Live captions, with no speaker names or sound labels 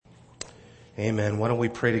Amen. Why don't we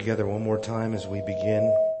pray together one more time as we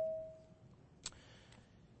begin?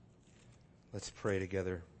 Let's pray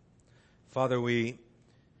together. Father, we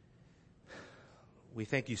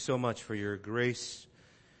thank you so much for your grace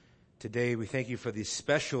today. We thank you for the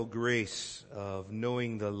special grace of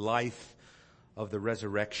knowing the life of the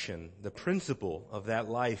resurrection, the principle of that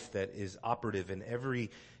life that is operative in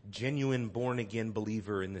every genuine born-again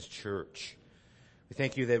believer in this church. We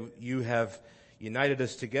thank you that you have united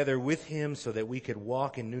us together with him so that we could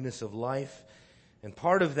walk in newness of life. And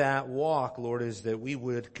part of that walk, Lord, is that we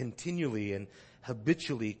would continually and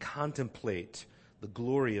habitually contemplate the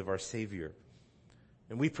glory of our Savior.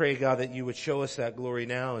 And we pray, God, that you would show us that glory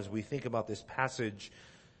now as we think about this passage.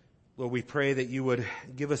 Lord, we pray that you would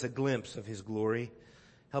give us a glimpse of his glory.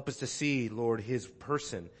 Help us to see, Lord, his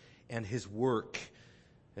person and his work,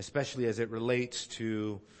 especially as it relates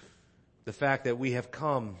to the fact that we have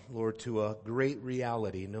come, Lord, to a great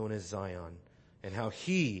reality known as Zion, and how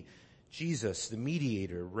he, Jesus, the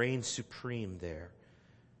mediator, reigns supreme there.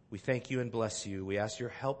 We thank you and bless you. We ask your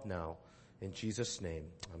help now in Jesus' name.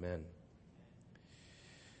 Amen.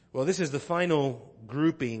 Well, this is the final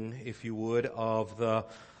grouping, if you would, of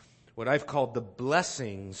what I've called the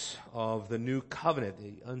blessings of the new covenant,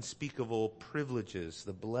 the unspeakable privileges,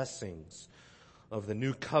 the blessings of the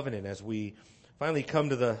new covenant, as we finally come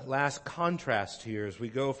to the last contrast here as we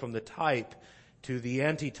go from the type to the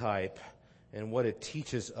antitype and what it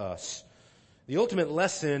teaches us. The ultimate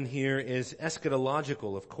lesson here is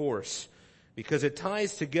eschatological, of course, because it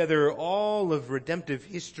ties together all of redemptive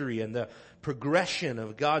history and the progression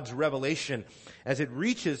of God's revelation as it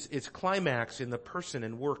reaches its climax in the person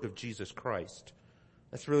and work of Jesus Christ.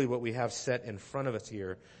 That's really what we have set in front of us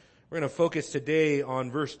here. We're going to focus today on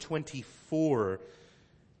verse 24.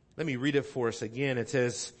 Let me read it for us again. It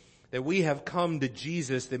says that we have come to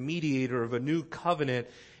Jesus, the mediator of a new covenant,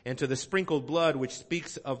 and to the sprinkled blood, which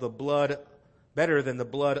speaks of the blood better than the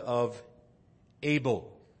blood of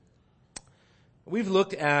Abel. We've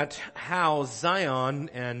looked at how Zion,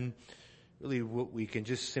 and really what we can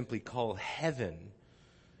just simply call heaven,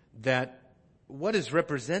 that what is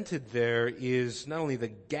represented there is not only the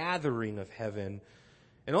gathering of heaven,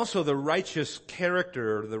 and also the righteous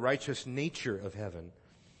character, or the righteous nature of heaven.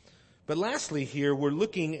 But lastly here,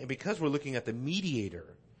 because we're looking at the mediator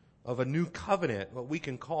of a new covenant, what we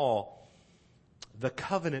can call the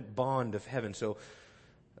covenant bond of heaven. So,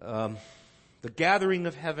 the gathering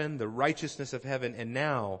of heaven, the righteousness of heaven, and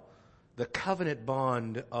now the covenant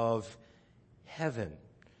bond of heaven.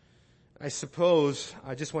 I suppose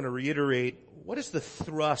I just want to reiterate, what is the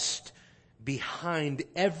thrust behind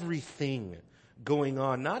everything going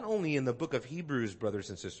on, not only in the book of Hebrews, brothers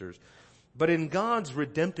and sisters, but in God's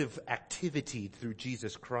redemptive activity through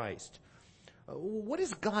Jesus Christ? What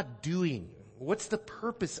is God doing? What's the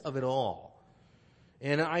purpose of it all?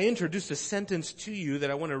 And I introduced a sentence to you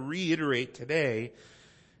that I want to reiterate today,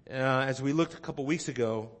 as we looked a couple weeks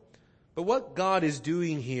ago. But what God is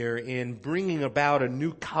doing here in bringing about a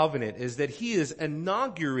new covenant is that he is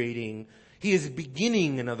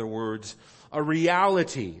beginning, in other words, a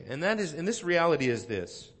reality. And this reality is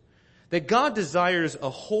this: that God desires a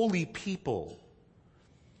holy people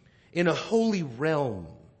in a holy realm,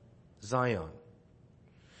 Zion,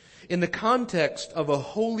 in the context of a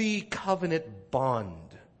holy covenant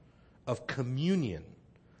bond of communion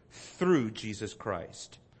through Jesus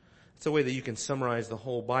Christ. It's a way that you can summarize the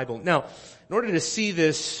whole Bible. Now, in order to see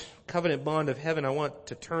this covenant bond of heaven, I want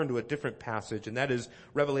to turn to a different passage, and that is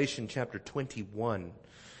Revelation chapter 21.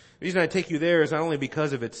 The reason I take you there is not only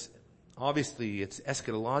because of its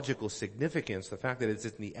eschatological significance, the fact that it's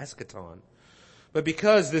in the eschaton, but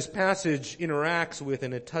because this passage interacts with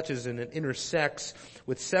and it touches and it intersects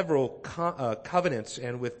with several covenants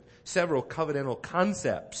and with several covenantal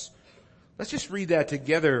concepts. Let's just read that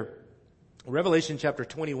together. Revelation chapter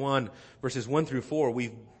 21, verses 1 through 4.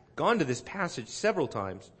 We've gone to this passage several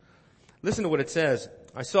times. Listen to what it says.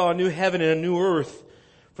 I saw a new heaven and a new earth,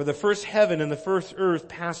 for the first heaven and the first earth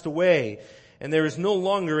passed away, and there is no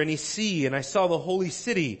longer any sea. And I saw the holy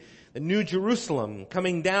city, the new Jerusalem,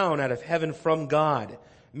 coming down out of heaven from God,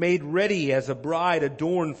 made ready as a bride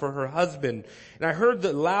adorned for her husband. And I heard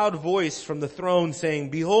the loud voice from the throne saying,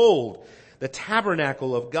 Behold, the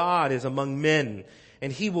tabernacle of God is among men,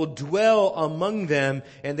 and he will dwell among them,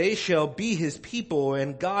 and they shall be his people,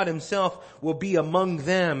 and God himself will be among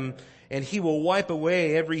them, and he will wipe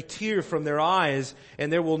away every tear from their eyes,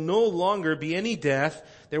 and there will no longer be any death,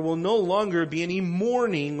 there will no longer be any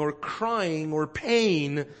mourning or crying or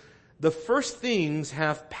pain. The first things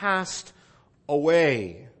have passed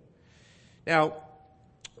away. Now,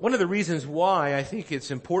 one of the reasons why I think it's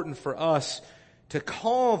important for us to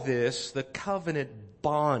call this the covenant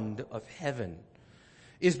bond of heaven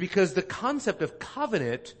is because the concept of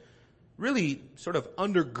covenant really sort of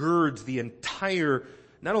undergirds the entire,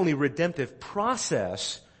 not only redemptive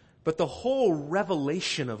process, but the whole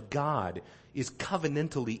revelation of God is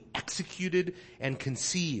covenantally executed and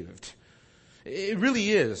conceived. It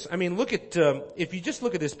really is. I mean, look at, if you just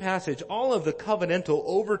look at this passage, all of the covenantal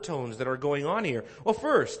overtones that are going on here. Well,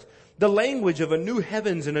 first, the language of a new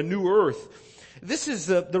heavens and a new earth. This is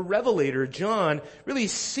the revelator, John, really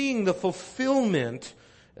seeing the fulfillment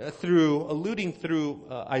alluding through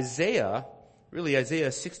Isaiah, really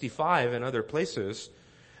Isaiah 65 and other places,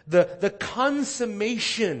 the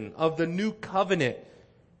consummation of the new covenant.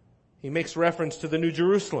 He makes reference to the New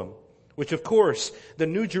Jerusalem, which of course, the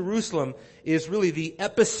New Jerusalem is really the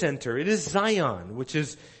epicenter. It is Zion, which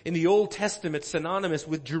is in the Old Testament synonymous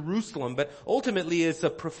with Jerusalem, but ultimately is a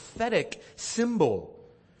prophetic symbol.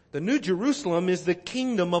 The New Jerusalem is the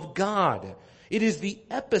kingdom of God. It is the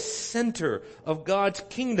epicenter of God's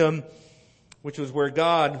kingdom, which was where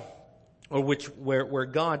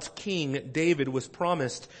God's king David was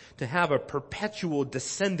promised to have a perpetual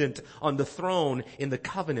descendant on the throne in the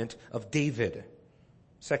covenant of David.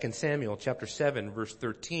 2 Samuel chapter 7 verse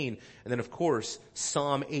 13. And then of course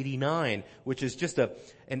Psalm 89, which is just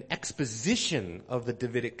an exposition of the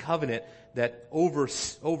Davidic covenant that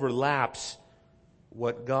overlaps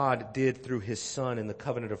what God did through his son in the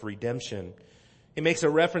covenant of redemption. It makes a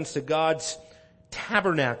reference to God's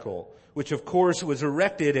tabernacle, which of course was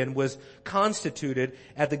erected and was constituted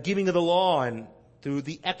at the giving of the law and through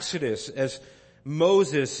the Exodus, as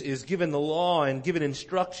Moses is given the law and given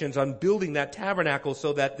instructions on building that tabernacle,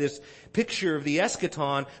 so that this picture of the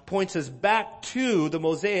eschaton points us back to the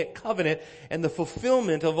Mosaic covenant and the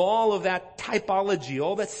fulfillment of all of that typology,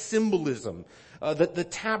 all that symbolism, the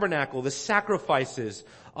tabernacle, the sacrifices,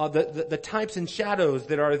 the types and shadows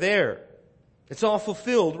that are there. It's all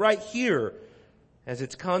fulfilled right here as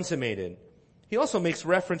it's consummated. He also makes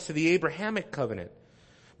reference to the Abrahamic covenant.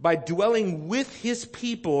 By dwelling with his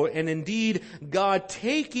people, and indeed God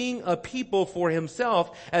taking a people for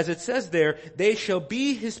himself, as it says there, they shall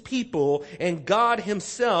be his people and God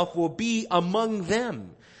himself will be among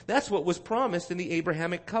them. That's what was promised in the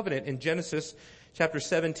Abrahamic covenant in Genesis chapter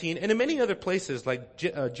 17 and in many other places like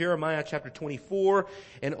Jeremiah chapter 24,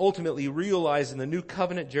 and ultimately realized in the new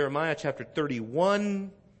covenant, Jeremiah chapter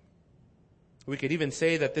 31. We could even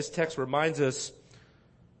say that this text reminds us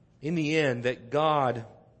in the end that God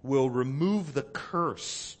will remove the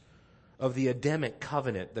curse of the Adamic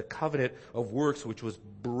covenant, the covenant of works which was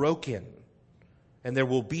broken, and there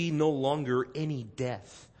will be no longer any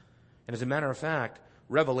death. And as a matter of fact,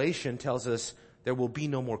 Revelation tells us there will be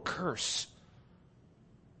no more curse,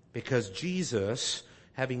 because Jesus,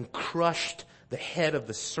 having crushed the head of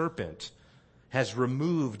the serpent, has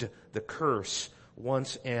removed the curse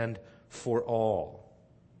once and for all.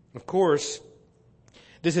 Of course,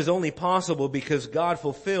 this is only possible because God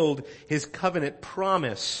fulfilled his covenant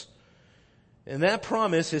promise. And that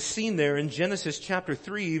promise is seen there in Genesis chapter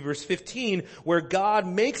 3 verse 15, where God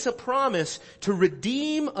makes a promise to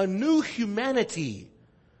redeem a new humanity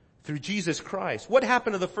through Jesus Christ. What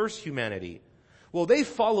happened to the first humanity? Well, they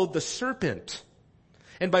followed the serpent.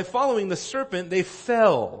 And by following the serpent, they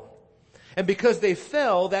fell. And because they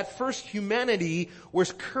fell, that first humanity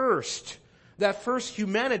was cursed. That first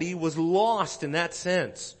humanity was lost in that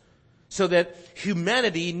sense. So that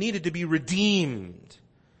humanity needed to be redeemed.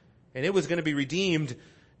 And it was going to be redeemed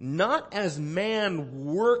not as man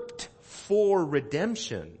worked for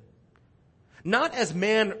redemption. Not as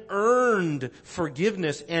man earned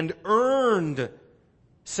forgiveness and earned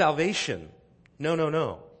salvation.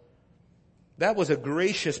 No. That was a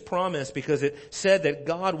gracious promise because it said that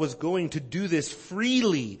God was going to do this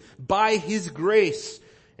freely by his grace.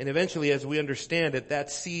 And eventually, as we understand it, that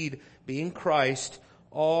seed being Christ,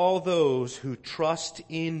 all those who trust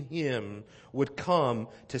in him would come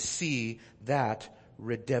to see that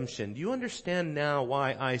redemption. Do you understand now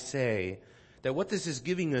why I say that what this is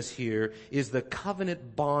giving us here is the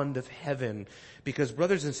covenant bond of heaven? Because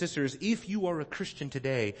brothers and sisters, if you are a Christian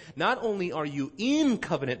today, not only are you in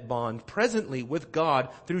covenant bond presently with God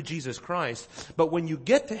through Jesus Christ, but when you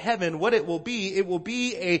get to heaven, what it will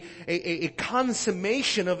be a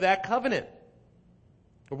consummation of that covenant.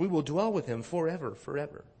 Or we will dwell with him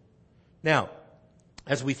forever. Now,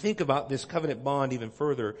 as we think about this covenant bond even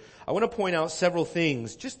further, I want to point out several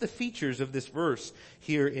things, just the features of this verse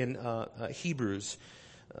here in Hebrews.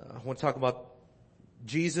 I want to talk about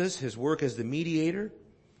Jesus, his work as the mediator.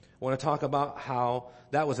 I want to talk about how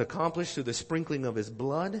that was accomplished through the sprinkling of his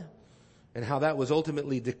blood. and how that was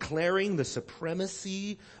ultimately declaring the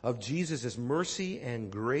supremacy of Jesus' mercy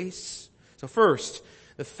and grace. So first,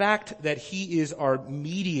 the fact that he is our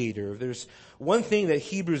mediator. There's one thing that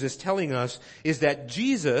Hebrews is telling us is that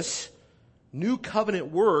Jesus' new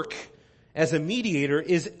covenant work as a mediator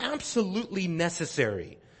is absolutely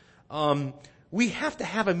necessary. We have to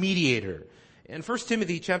have a mediator. And 1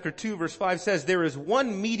 Timothy chapter 2 verse 5 says there is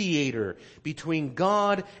one mediator between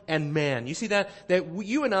God and man. You see that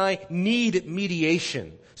you and I need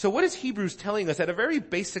mediation. So what is Hebrews telling us at a very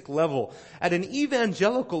basic level, at an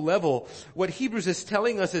evangelical level? What Hebrews is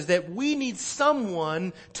telling us is that we need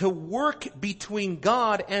someone to work between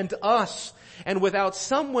God and us. And without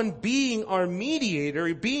someone being our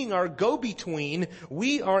mediator, being our go-between,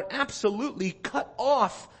 we are absolutely cut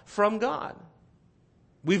off from God.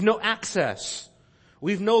 We've no access.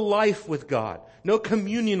 We've no life with God, no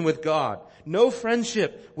communion with God, no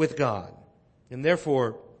friendship with God. And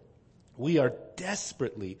therefore, we are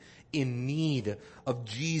desperately in need of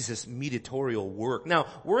Jesus' mediatorial work. Now,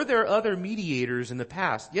 were there other mediators in the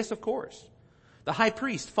past? Yes, of course. The high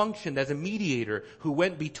priest functioned as a mediator who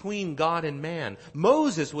went between God and man.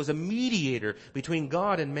 Moses was a mediator between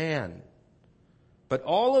God and man. But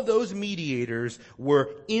all of those mediators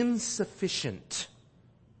were insufficient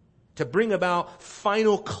to bring about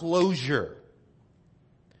final closure,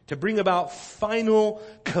 to bring about final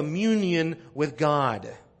communion with God.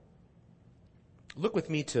 Look with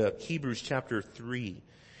me to Hebrews chapter 3.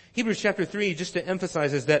 Hebrews chapter 3 just to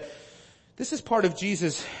emphasize is that this is part of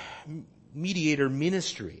Jesus' mediator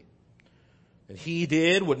ministry. And he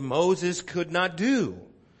did what Moses could not do.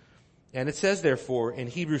 And it says, therefore, in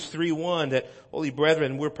Hebrews 3:1 that, holy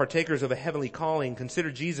brethren, we're partakers of a heavenly calling.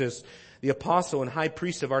 Consider Jesus, the apostle and high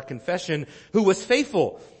priest of our confession, who was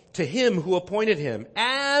faithful to him who appointed him,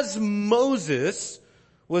 as Moses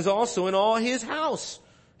was also in all his house.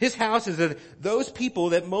 His house is those people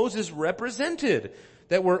that Moses represented,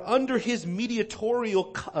 that were under his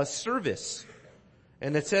mediatorial service.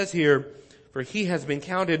 And it says here, for he has been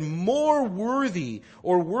counted more worthy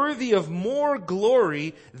or worthy of more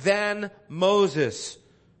glory than Moses,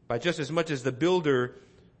 by just as much as the builder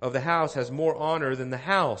of the house has more honor than the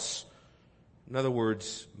house. In other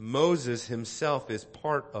words, Moses himself is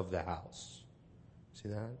part of the house. See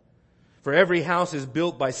that? For every house is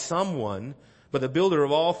built by someone, but the builder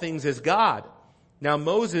of all things is God. Now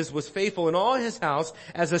Moses was faithful in all his house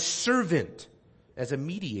as a servant, as a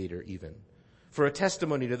mediator even, for a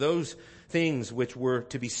testimony to those things which were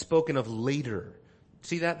to be spoken of later.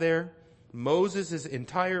 See that there? Moses'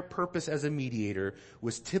 entire purpose as a mediator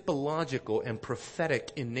was typological and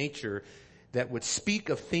prophetic in nature, that would speak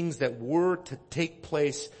of things that were to take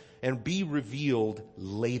place and be revealed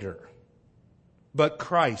later. But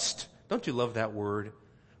Christ, don't you love that word?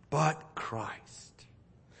 But Christ,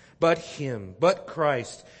 but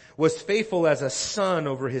Christ was faithful as a son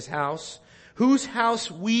over his house, whose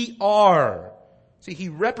house we are. See, he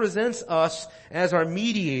represents us as our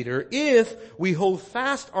mediator if we hold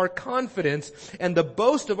fast our confidence and the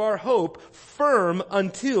boast of our hope firm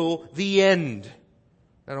until the end.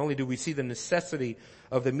 Not only do we see the necessity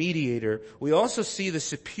of the mediator, we also see the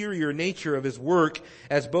superior nature of his work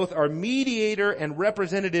as both our mediator and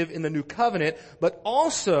representative in the new covenant, but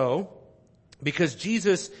also because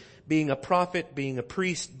Jesus, being a prophet, being a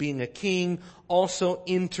priest, being a king, also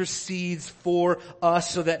intercedes for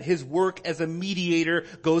us so that his work as a mediator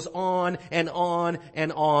goes on and on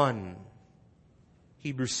and on.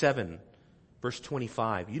 Hebrews 7, verse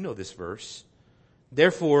 25. You know this verse.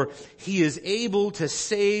 Therefore, he is able to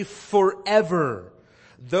save forever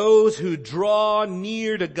those who draw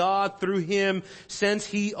near to God through him, since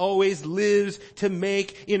he always lives to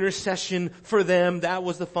make intercession for them. That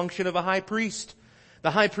was the function of a high priest.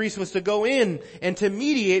 The high priest was to go in and to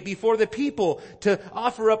mediate before the people, to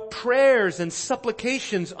offer up prayers and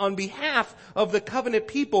supplications on behalf of the covenant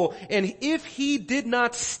people. And if he did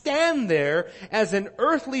not stand there as an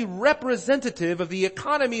earthly representative of the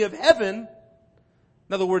economy of heaven,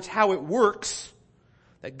 in other words, how it works,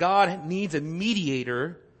 that God needs a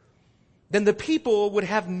mediator, then the people would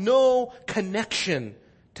have no connection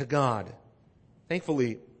to God.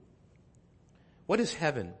 Thankfully, what is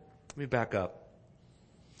heaven? Let me back up.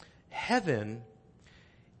 Heaven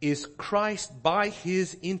is Christ, by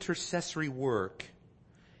his intercessory work,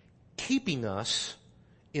 keeping us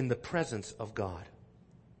in the presence of God.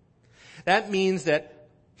 That means that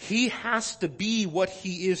he has to be what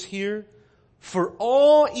he is here for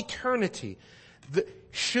all eternity.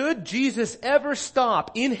 Should Jesus ever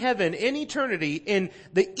stop in heaven, in eternity, in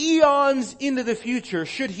the eons into the future,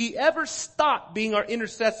 should he ever stop being our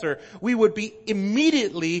intercessor, we would be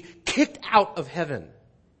immediately kicked out of heaven.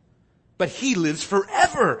 But he lives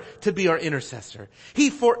forever to be our intercessor.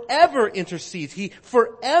 He forever intercedes. He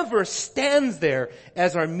forever stands there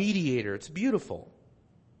as our mediator. It's beautiful.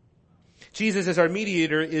 Jesus as our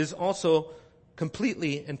mediator is also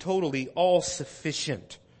completely and totally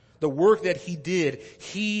all-sufficient. The work that he did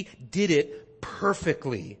it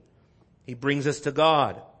perfectly. He brings us to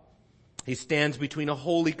God. He stands between a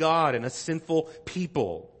holy God and a sinful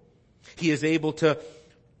people. He is able to,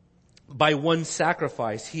 by one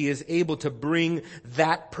sacrifice, he is able to bring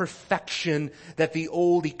that perfection that the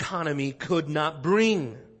old economy could not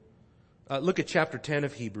bring. Look at chapter 10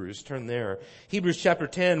 of Hebrews. Turn there. Hebrews chapter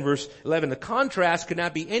 10, verse 11. The contrast could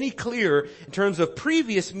not be any clearer in terms of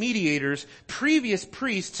previous mediators, previous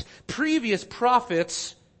priests, previous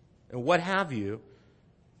prophets, and what have you,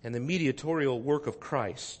 and the mediatorial work of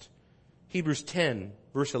Christ. Hebrews 10,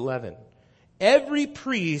 verse 11. Every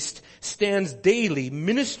priest stands daily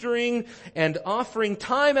ministering and offering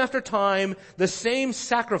time after time the same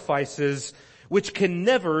sacrifices which can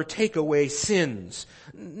never take away sins.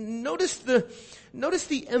 Notice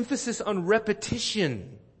the emphasis on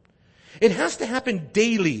repetition. It has to happen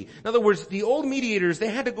daily. In other words, the old mediators, they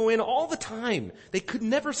had to go in all the time. They could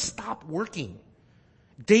never stop working.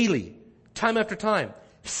 Daily, time after time,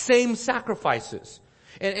 same sacrifices.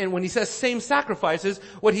 And when he says same sacrifices,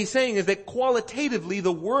 what he's saying is that qualitatively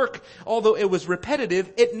the work, although it was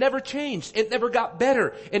repetitive, it never changed. It never got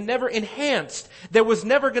better. It never enhanced. There was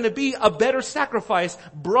never going to be a better sacrifice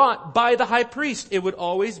brought by the high priest. It would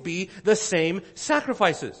always be the same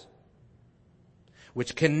sacrifices,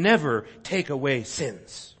 which can never take away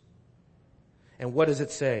sins. And what does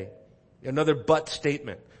it say? Another but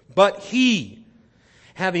statement. But he,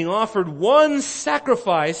 having offered one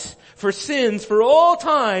sacrifice for sins for all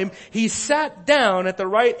time, he sat down at the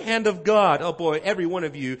right hand of God. Oh boy, every one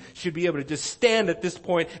of you should be able to just stand at this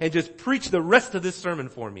point and just preach the rest of this sermon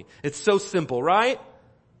for me. It's so simple, right?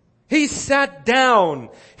 He sat down.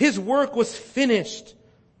 His work was finished.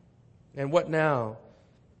 And what now?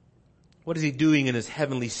 What is he doing in his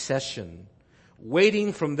heavenly session?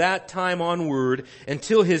 Waiting from that time onward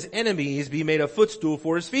until his enemies be made a footstool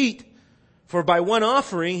for his feet. For by one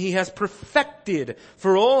offering he has perfected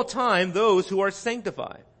for all time those who are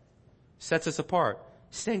sanctified. Sets us apart,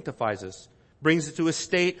 sanctifies us, brings us to a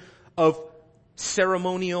state of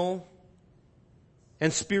ceremonial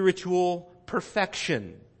and spiritual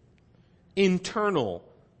perfection, internal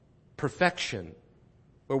perfection,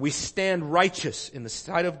 where we stand righteous in the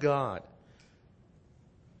sight of God.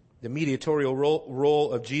 The mediatorial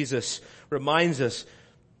role of Jesus reminds us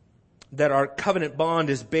that our covenant bond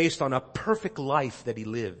is based on a perfect life that he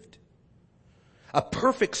lived, a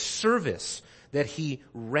perfect service that he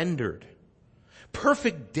rendered,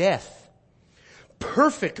 perfect death,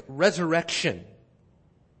 perfect resurrection,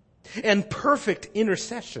 and perfect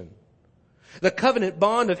intercession. The covenant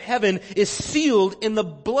bond of heaven is sealed in the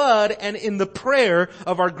blood and in the prayer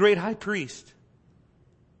of our great high priest.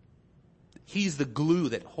 He's the glue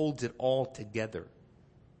that holds it all together.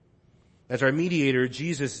 As our mediator,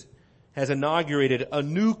 Jesus has inaugurated a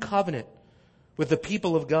new covenant with the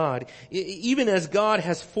people of God, even as God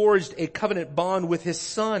has forged a covenant bond with his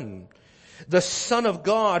Son. The Son of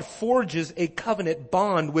God forges a covenant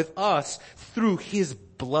bond with us through his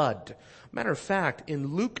blood. Matter of fact,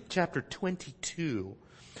 in Luke chapter 22,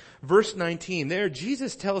 verse 19, there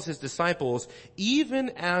Jesus tells his disciples, even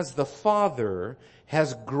as the Father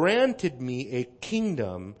has granted me a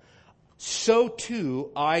kingdom, so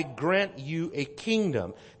too I grant you a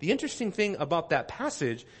kingdom. The interesting thing about that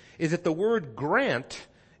passage is that the word grant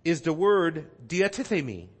is the word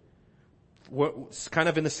diatithemi. It's kind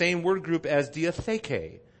of in the same word group as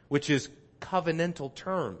diatheke, which is covenantal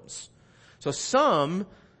terms. So some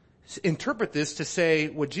interpret this to say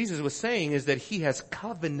what Jesus was saying is that he has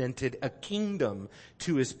covenanted a kingdom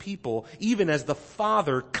to his people, even as the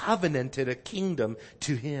Father covenanted a kingdom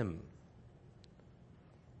to him.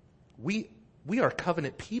 We are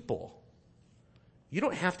covenant people. You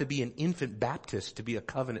don't have to be an infant Baptist to be a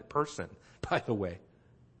covenant person, by the way.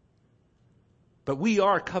 But we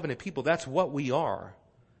are covenant people. That's what we are.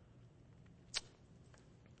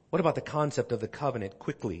 What about the concept of the covenant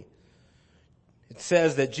quickly? It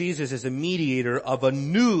says that Jesus is a mediator of a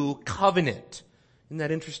new covenant. Isn't that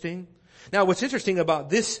interesting? Now, what's interesting about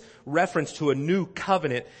this reference to a new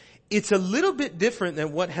covenant, it's a little bit different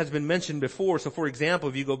than what has been mentioned before. So, for example,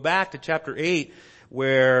 if you go back to chapter 8,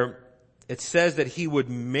 where it says that he would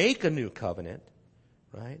make a new covenant,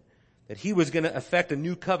 right? That he was going to effect a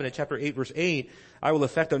new covenant. Chapter 8, verse 8, I will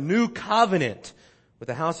effect a new covenant with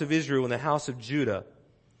the house of Israel and the house of Judah.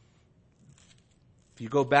 If you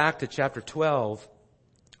go back to chapter 12,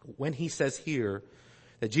 when he says here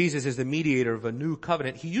that Jesus is the mediator of a new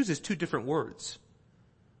covenant, he uses two different words.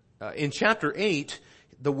 In chapter 8,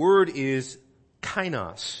 the word is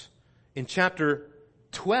kainos. In chapter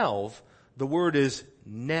 12, the word is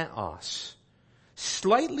neos.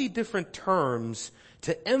 Slightly different terms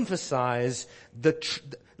to emphasize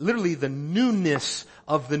literally the newness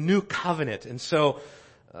of the new covenant. And so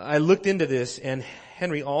I looked into this, and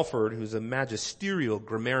Henry Alford, who's a magisterial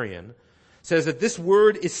grammarian, says that this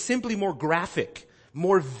word is simply more graphic,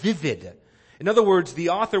 more vivid. In other words, the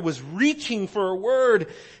author was reaching for a word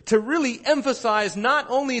to really emphasize not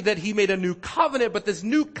only that he made a new covenant, but this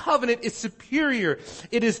new covenant is superior.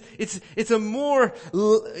 It's a more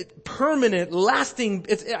permanent, lasting,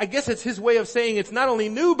 I guess it's his way of saying it's not only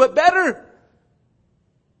new, but better.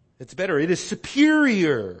 It's better. It is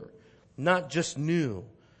superior, not just new.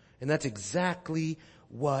 And that's exactly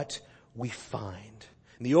what we find.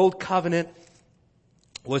 And the old covenant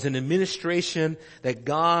was an administration that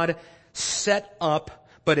God set up,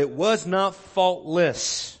 but it was not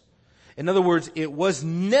faultless. In other words, it was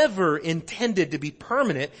never intended to be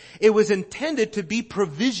permanent. It was intended to be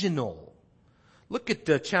provisional. Look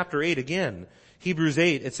at chapter 8 again. Hebrews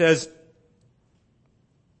 8. It says,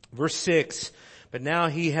 verse 6, but now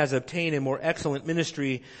he has obtained a more excellent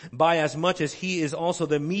ministry by as much as he is also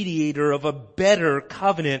the mediator of a better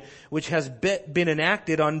covenant, which has been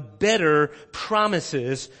enacted on better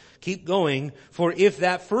promises. Keep going. For if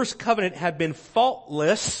that first covenant had been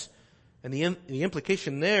faultless, and the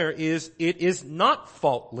implication there is it is not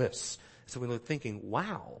faultless. So we're thinking,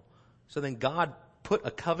 wow. So then God put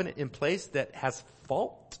a covenant in place that has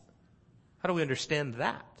fault? How do we understand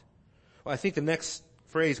that? Well, I think the next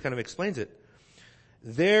phrase kind of explains it.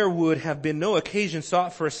 There would have been no occasion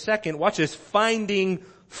sought for a second, watch this, finding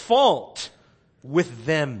fault with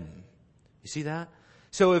them. You see that?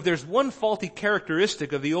 So if there's one faulty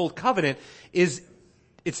characteristic of the old covenant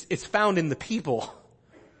it's found in the people.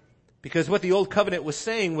 Because what the old covenant was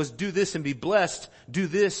saying was do this and be blessed, do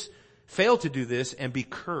this, fail to do this and be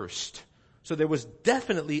cursed. So there was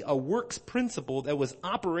definitely a works principle that was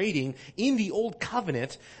operating in the old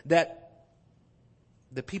covenant that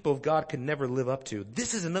the people of God could never live up to.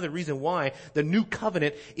 This is another reason why the new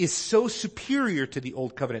covenant is so superior to the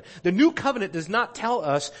old covenant. The new covenant does not tell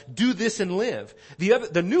us, do this and live.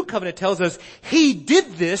 The new covenant tells us, he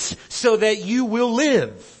did this so that you will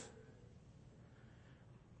live.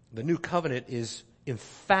 The new covenant is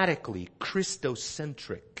emphatically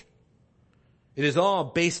Christocentric. It is all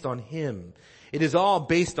based on him. It is all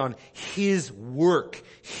based on his work,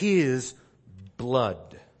 his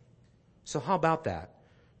blood. So how about that?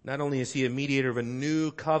 Not only is he a mediator of a new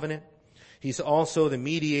covenant, he's also the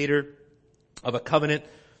mediator of a covenant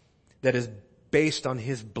that is based on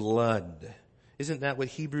his blood. Isn't that what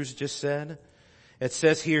Hebrews just said? It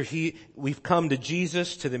says here, we've come to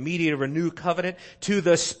Jesus, to the mediator of a new covenant, to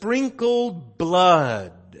the sprinkled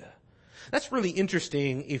blood. That's really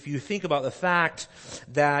interesting if you think about the fact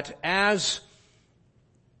that as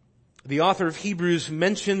the author of Hebrews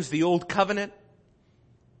mentions the old covenant,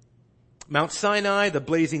 Mount Sinai, the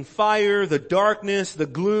blazing fire, the darkness, the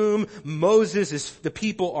gloom, the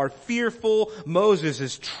people are fearful, Moses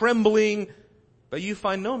is trembling, but you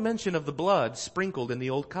find no mention of the blood sprinkled in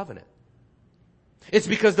the old covenant. It's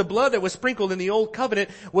because the blood that was sprinkled in the old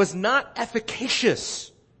covenant was not efficacious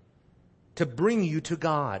to bring you to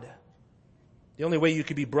God. The only way you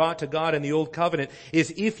could be brought to God in the old covenant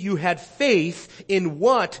is if you had faith in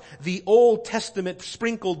what the Old Testament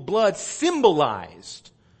sprinkled blood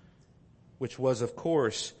symbolized, which was, of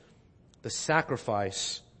course, the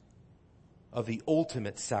sacrifice of the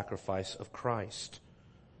ultimate sacrifice of Christ.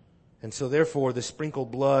 And so therefore, the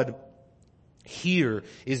sprinkled blood here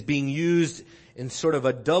is being used in sort of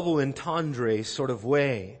a double entendre sort of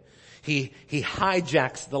way. He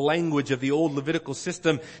hijacks the language of the old Levitical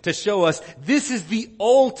system to show us this is the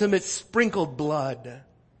ultimate sprinkled blood.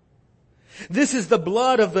 This is the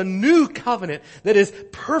blood of the new covenant that is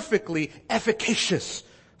perfectly efficacious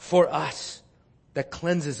for us, that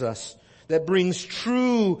cleanses us, that brings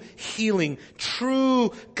true healing,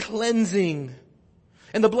 true cleansing.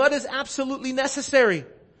 And the blood is absolutely necessary.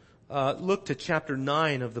 Look to chapter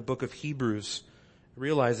 9 of the book of Hebrews.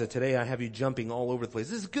 Realize that today I have you jumping all over the place.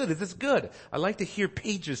 This is good. This is good. I like to hear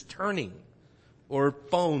pages turning or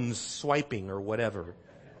phones swiping or whatever.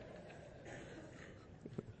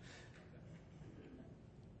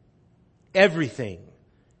 Everything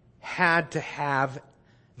had to have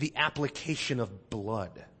the application of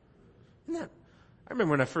blood. Isn't that, I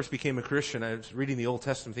remember when I first became a Christian, I was reading the Old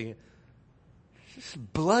Testament thinking, there's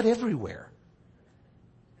blood everywhere.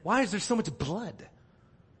 Why is there so much blood?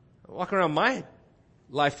 Walking around my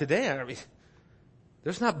life today, I mean,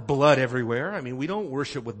 There's not blood everywhere. I mean, we don't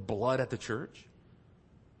worship with blood at the church.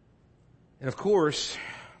 And of course,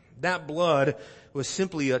 that blood was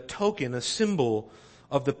simply a token, a symbol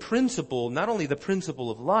of the principle, not only the principle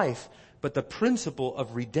of life, but the principle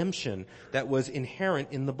of redemption that was inherent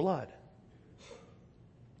in the blood.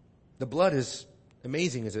 The blood is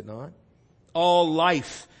amazing, is it not? All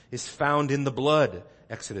life is found in the blood,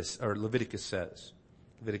 Leviticus says.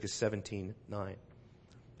 Leviticus 17:9.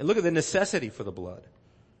 And look at the necessity for the blood.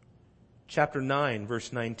 Chapter 9,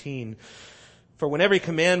 verse 19. For when every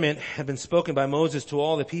commandment had been spoken by Moses to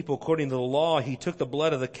all the people according to the law, he took the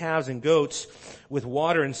blood of the calves and goats with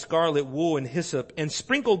water and scarlet wool and hyssop and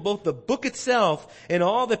sprinkled both the book itself and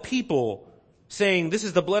all the people, saying, this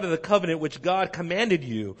is the blood of the covenant which God commanded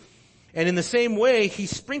you. And in the same way, he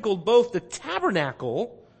sprinkled both the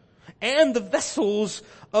tabernacle and the vessels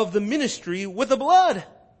of the ministry with the blood.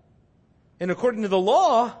 And according to the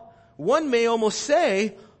law, one may almost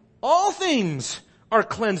say, all things are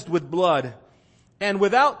cleansed with blood. And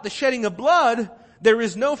without the shedding of blood, there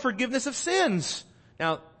is no forgiveness of sins.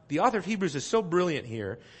 Now, the author of Hebrews is so brilliant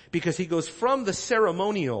here because he goes from the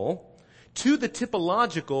ceremonial to the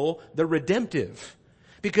typological, the redemptive.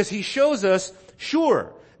 Because he shows us,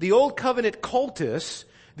 sure, the old covenant cultus,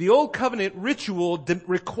 the old covenant ritual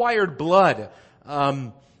required blood.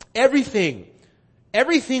 Everything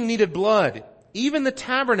needed blood. Even the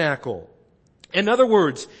tabernacle. In other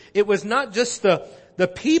words, it was not just the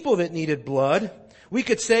people that needed blood. We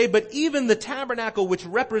could say, but even the tabernacle which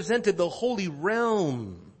represented the holy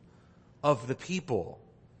realm of the people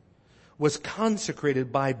was consecrated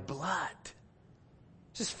by blood.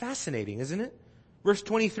 This is fascinating, isn't it? Verse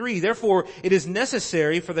 23, therefore it is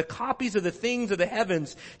necessary for the copies of the things of the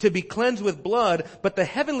heavens to be cleansed with blood, but the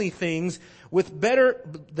heavenly things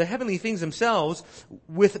themselves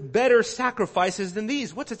with better sacrifices than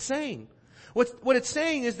these. What's it saying? What it's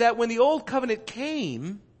saying is that when the old covenant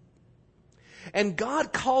came, and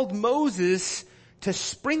God called Moses to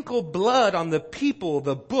sprinkle blood on the people,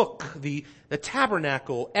 the book, the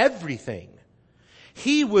tabernacle, everything,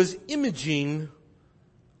 he was imaging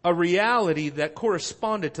a reality that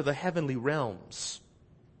corresponded to the heavenly realms.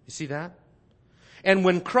 You see that? And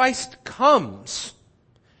when Christ comes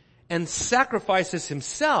and sacrifices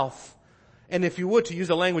himself, and if you would, to use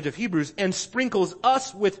the language of Hebrews, and sprinkles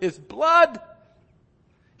us with his blood,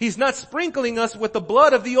 he's not sprinkling us with the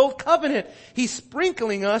blood of the old covenant. He's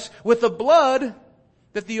sprinkling us with the blood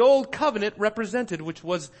that the old covenant represented, which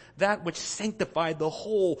was that which sanctified the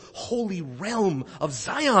whole holy realm of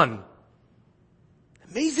Zion.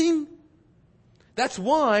 Amazing. That's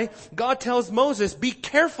why God tells Moses, be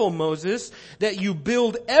careful, Moses, that you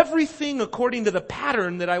build everything according to the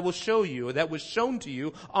pattern that I will show you, that was shown to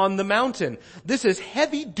you on the mountain. This is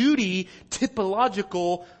heavy duty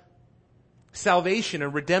typological salvation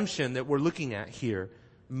and redemption that we're looking at here.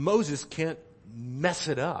 Moses can't mess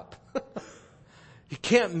it up. He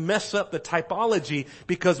can't mess up the typology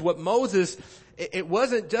because what Moses, it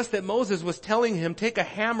wasn't just that Moses was telling him, take a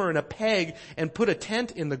hammer and a peg and put a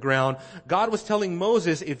tent in the ground. God was telling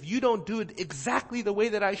Moses, if you don't do it exactly the way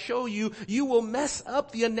that I show you, you will mess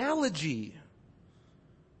up the analogy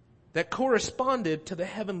that corresponded to the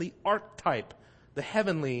heavenly archetype, the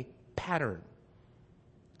heavenly pattern.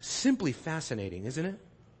 Simply fascinating, isn't it?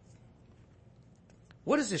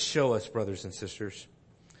 What does this show us, brothers and sisters?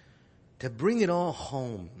 To bring it all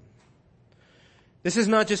home. This is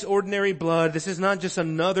not just ordinary blood. This is not just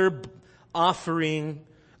another offering.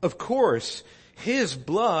 Of course, his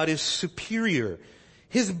blood is superior.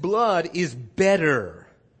 His blood is better.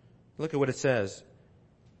 Look at what it says.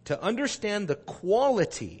 To understand the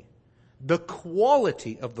quality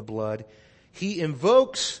of the blood, he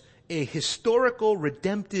invokes a historical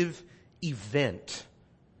redemptive event,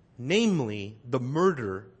 namely the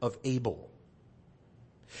murder of Abel,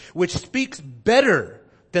 which speaks better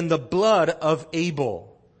than the blood of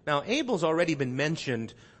Abel. Now, Abel's already been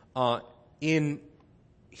mentioned in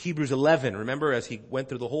Hebrews 11. Remember, as he went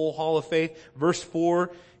through the whole hall of faith, verse 4,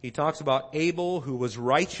 he talks about Abel who was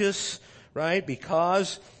righteous, right,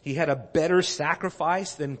 because he had a better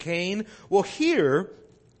sacrifice than Cain. Well, here,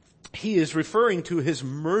 he is referring to his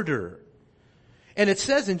murder. And it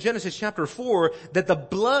says in Genesis chapter 4 that the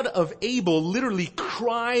blood of Abel literally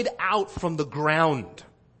cried out from the ground.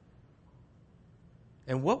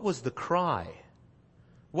 And what was the cry?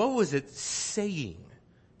 What was it saying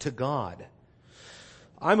to God?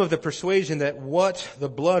 I'm of the persuasion that what the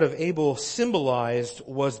blood of Abel symbolized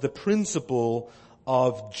was the principle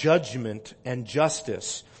of judgment and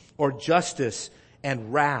justice, or justice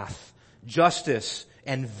and wrath, justice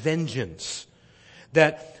and vengeance.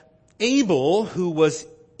 That Abel, who was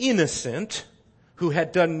innocent, who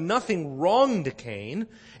had done nothing wrong to Cain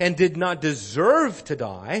and did not deserve to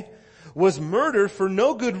die, was murdered for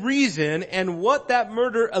no good reason, and what that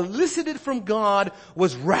murder elicited from God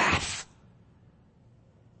was wrath.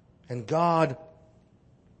 And God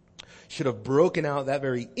should have broken out that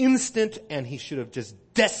very instant, and he should have just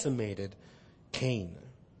decimated Cain.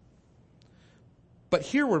 But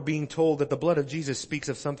here we're being told that the blood of Jesus speaks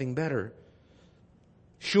of something better.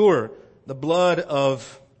 Sure, the blood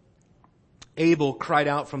of Abel cried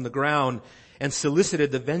out from the ground and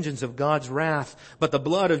solicited the vengeance of God's wrath, but the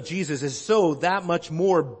blood of Jesus is so that much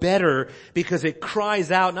more better because it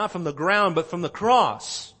cries out not from the ground but from the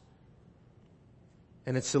cross.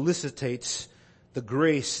 And it solicitates the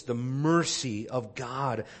grace, the mercy of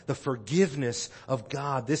God, the forgiveness of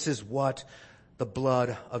God. This is what the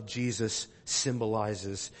blood of Jesus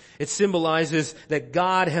symbolizes. It symbolizes that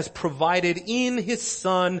God has provided in His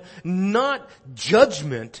Son not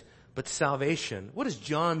judgment, but salvation. What does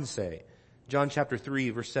John say? John chapter 3,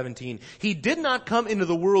 verse 17. He did not come into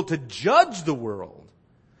the world to judge the world,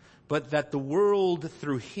 but that the world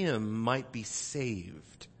through Him might be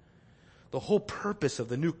saved. The whole purpose of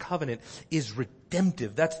the new covenant is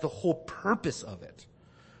redemptive. That's the whole purpose of it.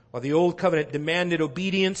 While the old covenant demanded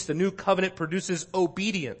obedience, the new covenant produces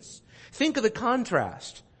obedience. Think of the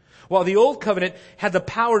contrast. While the old covenant had the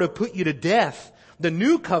power to put you to death, the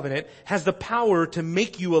new covenant has the power to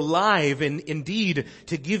make you alive and indeed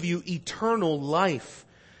to give you eternal life.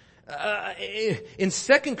 In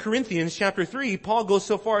 2 Corinthians chapter 3, Paul goes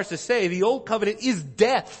so far as to say the old covenant is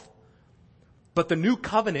death, but the new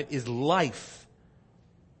covenant is life.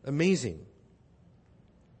 Amazing.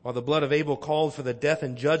 While the blood of Abel called for the death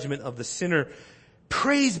and judgment of the sinner,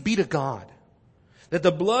 praise be to God that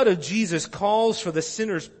the blood of Jesus calls for the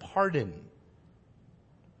sinner's pardon.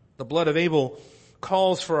 The blood of Abel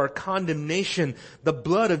calls for our condemnation. The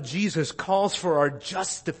blood of Jesus calls for our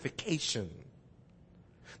justification.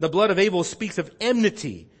 The blood of Abel speaks of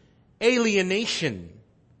enmity, alienation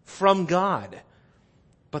from God.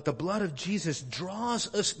 But the blood of Jesus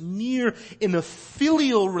draws us near in a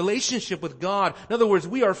filial relationship with God. In other words,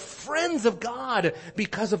 we are friends of God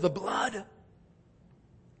because of the blood.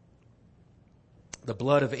 The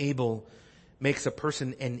blood of Abel makes a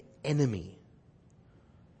person an enemy.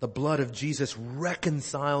 The blood of Jesus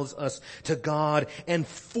reconciles us to God and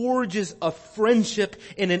forges a friendship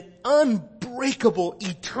in an unbreakable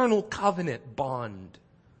eternal covenant bond.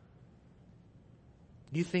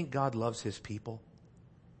 Do you think God loves His people?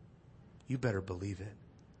 You better believe it.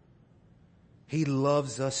 He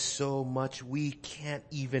loves us so much we can't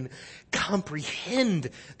even comprehend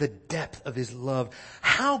the depth of His love.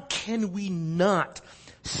 How can we not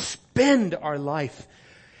spend our life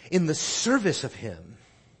in the service of Him?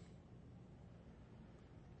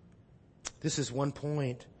 This is one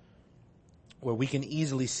point where we can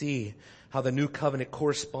easily see how the new covenant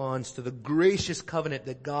corresponds to the gracious covenant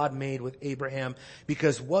that God made with Abraham.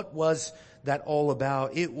 Because what was that all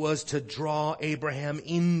about? It was to draw Abraham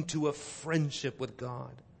into a friendship with God.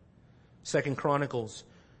 2 Chronicles,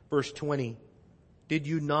 verse 20. Did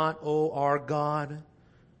you not, O our God,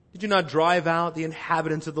 did you not drive out the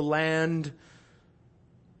inhabitants of the land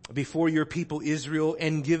before your people Israel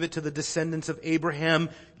and give it to the descendants of Abraham,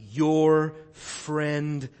 your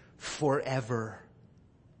friend forever?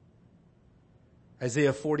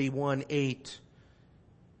 Isaiah 41:8.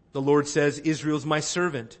 The Lord says, Israel's my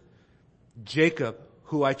servant, Jacob,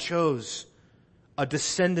 who I chose, a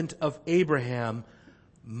descendant of Abraham,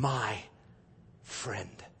 my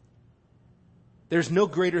friend. There's no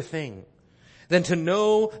greater thing than to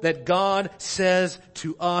know that God says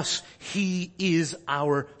to us, He is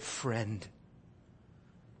our friend.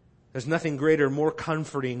 There's nothing greater, more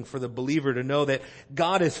comforting for the believer to know that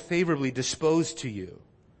God is favorably disposed to you.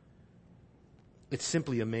 It's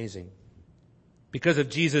simply amazing. Because of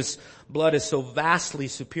Jesus' blood is so vastly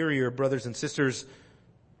superior, brothers and sisters,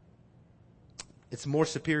 it's more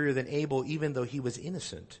superior than Abel, even though he was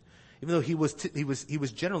innocent. Even though he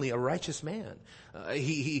was generally a righteous man.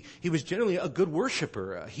 He was generally a good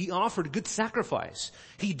worshiper. He offered a good sacrifice.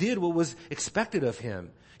 He did what was expected of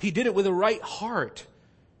him. He did it with a right heart.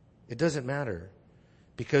 It doesn't matter.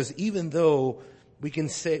 Because even though we can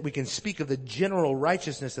speak of the general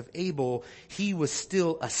righteousness of Abel, he was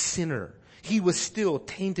still a sinner. He was still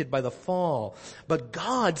tainted by the fall. But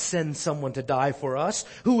God sends someone to die for us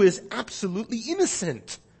who is absolutely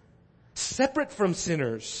innocent, separate from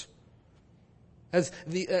sinners.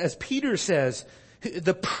 As Peter says,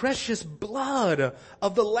 the precious blood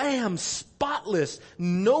of the Lamb, spotless,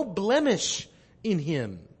 no blemish in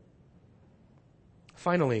Him.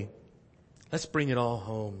 Finally, let's bring it all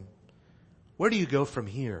home. Where do you go from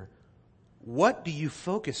here? what do you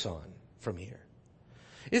focus on from here?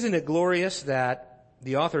 Isn't it glorious that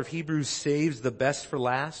the author of Hebrews saves the best for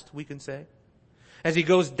last, we can say? As he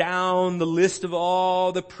goes down the list of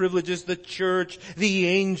all the privileges, the church, the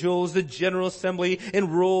angels, the general assembly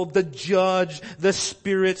enrolled, the judge, the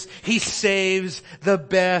spirits, he saves the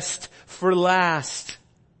best for last.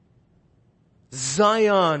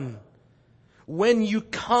 Zion. When you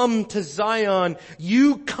come to Zion,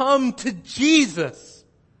 you come to Jesus.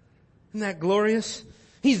 Isn't that glorious?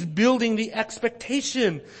 He's building the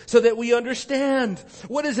expectation so that we understand.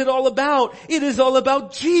 What is it all about? It is all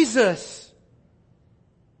about Jesus.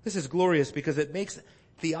 This is glorious because it makes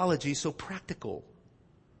theology so practical.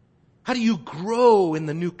 How do you grow in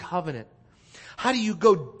the new covenant? How do you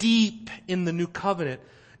go deep in the new covenant?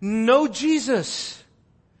 Know Jesus.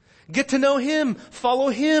 Get to know Him. Follow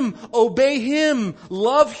Him. Obey Him.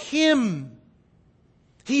 Love Him.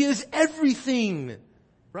 He is everything.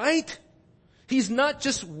 Right? He's not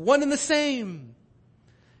just one and the same.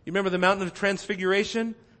 You remember the mountain of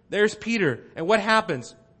transfiguration? There's Peter. And what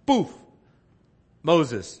happens? Poof.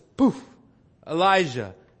 Moses. Poof.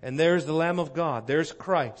 Elijah. And there's the Lamb of God. There's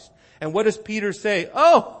Christ. And what does Peter say?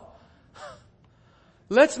 Oh,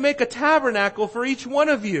 let's make a tabernacle for each one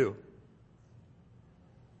of you.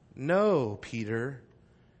 No, Peter.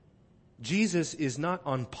 Jesus is not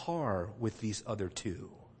on par with these other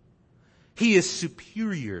two. He is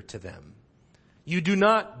superior to them. You do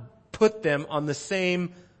not put them on the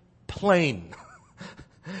same plane.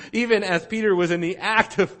 Even as Peter was in the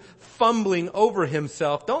act of fumbling over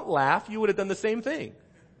himself, don't laugh, you would have done the same thing.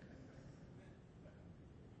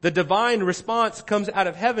 The divine response comes out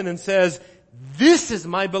of heaven and says, "This is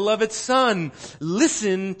my beloved Son.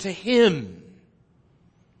 Listen to Him."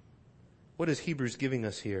 What is Hebrews giving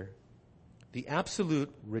us here? The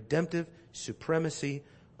absolute redemptive supremacy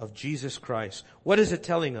of Jesus Christ. What is it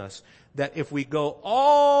telling us? That if we go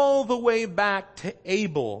all the way back to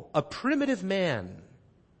Abel, a primitive man,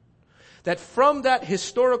 that from that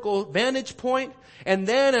historical vantage point, and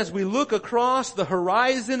then as we look across the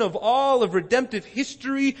horizon of all of redemptive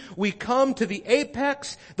history, we come to the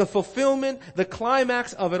apex, the fulfillment, the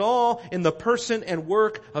climax of it all in the person and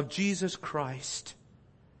work of Jesus Christ.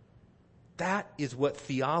 That is what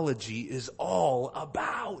theology is all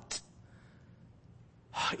about.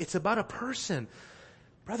 It's about a person.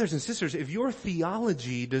 Brothers and sisters, if your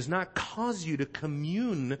theology does not cause you to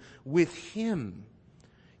commune with Him,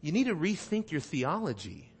 you need to rethink your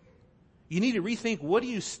theology. You need to rethink, what are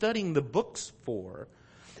you studying the books for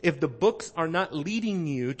if the books are not leading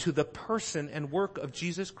you to the person and work of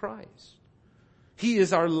Jesus Christ? He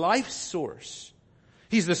is our life source.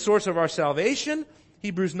 He's the source of our salvation,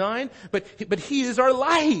 Hebrews 9, but He is our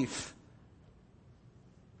life.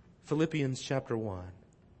 Philippians chapter 1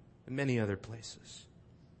 and many other places.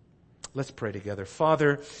 Let's pray together.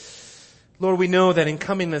 Father, Lord, we know that in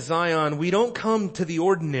coming to Zion, we don't come to the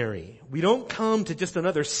ordinary. We don't come to just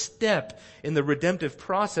another step in the redemptive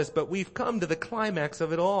process, but we've come to the climax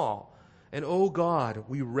of it all. And oh God,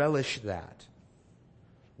 we relish that.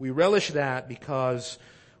 We relish that because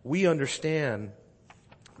we understand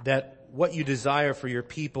that what you desire for your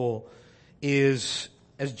people is,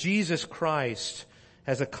 as Jesus Christ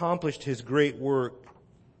has accomplished His great work,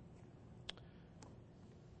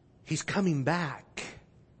 He's coming back.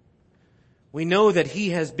 We know that He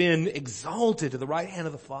has been exalted to the right hand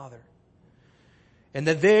of the Father. And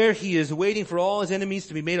that there He is waiting for all His enemies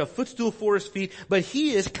to be made a footstool for His feet. But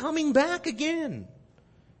He is coming back again.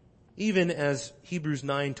 Even as Hebrews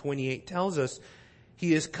 9:28 tells us,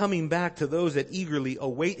 He is coming back to those that eagerly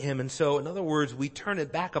await Him. And so, in other words, we turn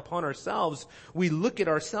it back upon ourselves. We look at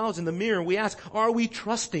ourselves in the mirror and we ask, are we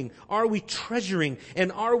trusting? Are we treasuring?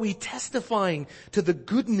 And are we testifying to the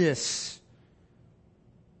goodness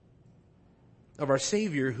of our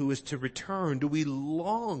Savior who is to return? Do we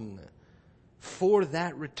long for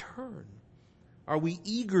that return? Are we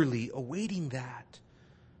eagerly awaiting that?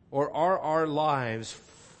 Or are our lives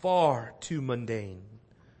far too mundane?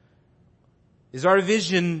 Is our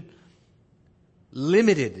vision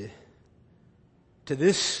limited to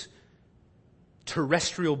this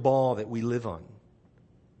terrestrial ball that we live on?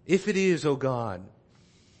 If it is, oh God,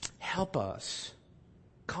 help us.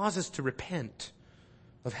 Cause us to repent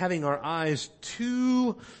of having our eyes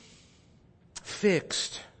too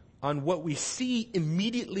fixed on what we see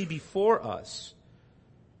immediately before us.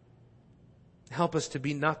 Help us to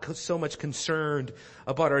be not so much concerned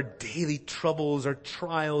about our daily troubles, our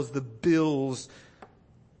trials, the bills,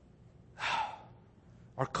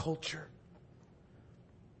 our culture.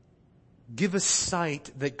 Give us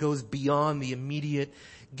sight that goes beyond the immediate.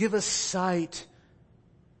 Give us sight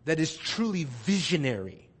that is truly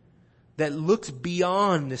visionary, that looks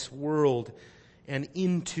beyond this world and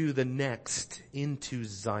into the next, into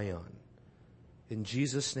Zion. In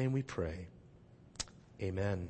Jesus' name we pray. Amen.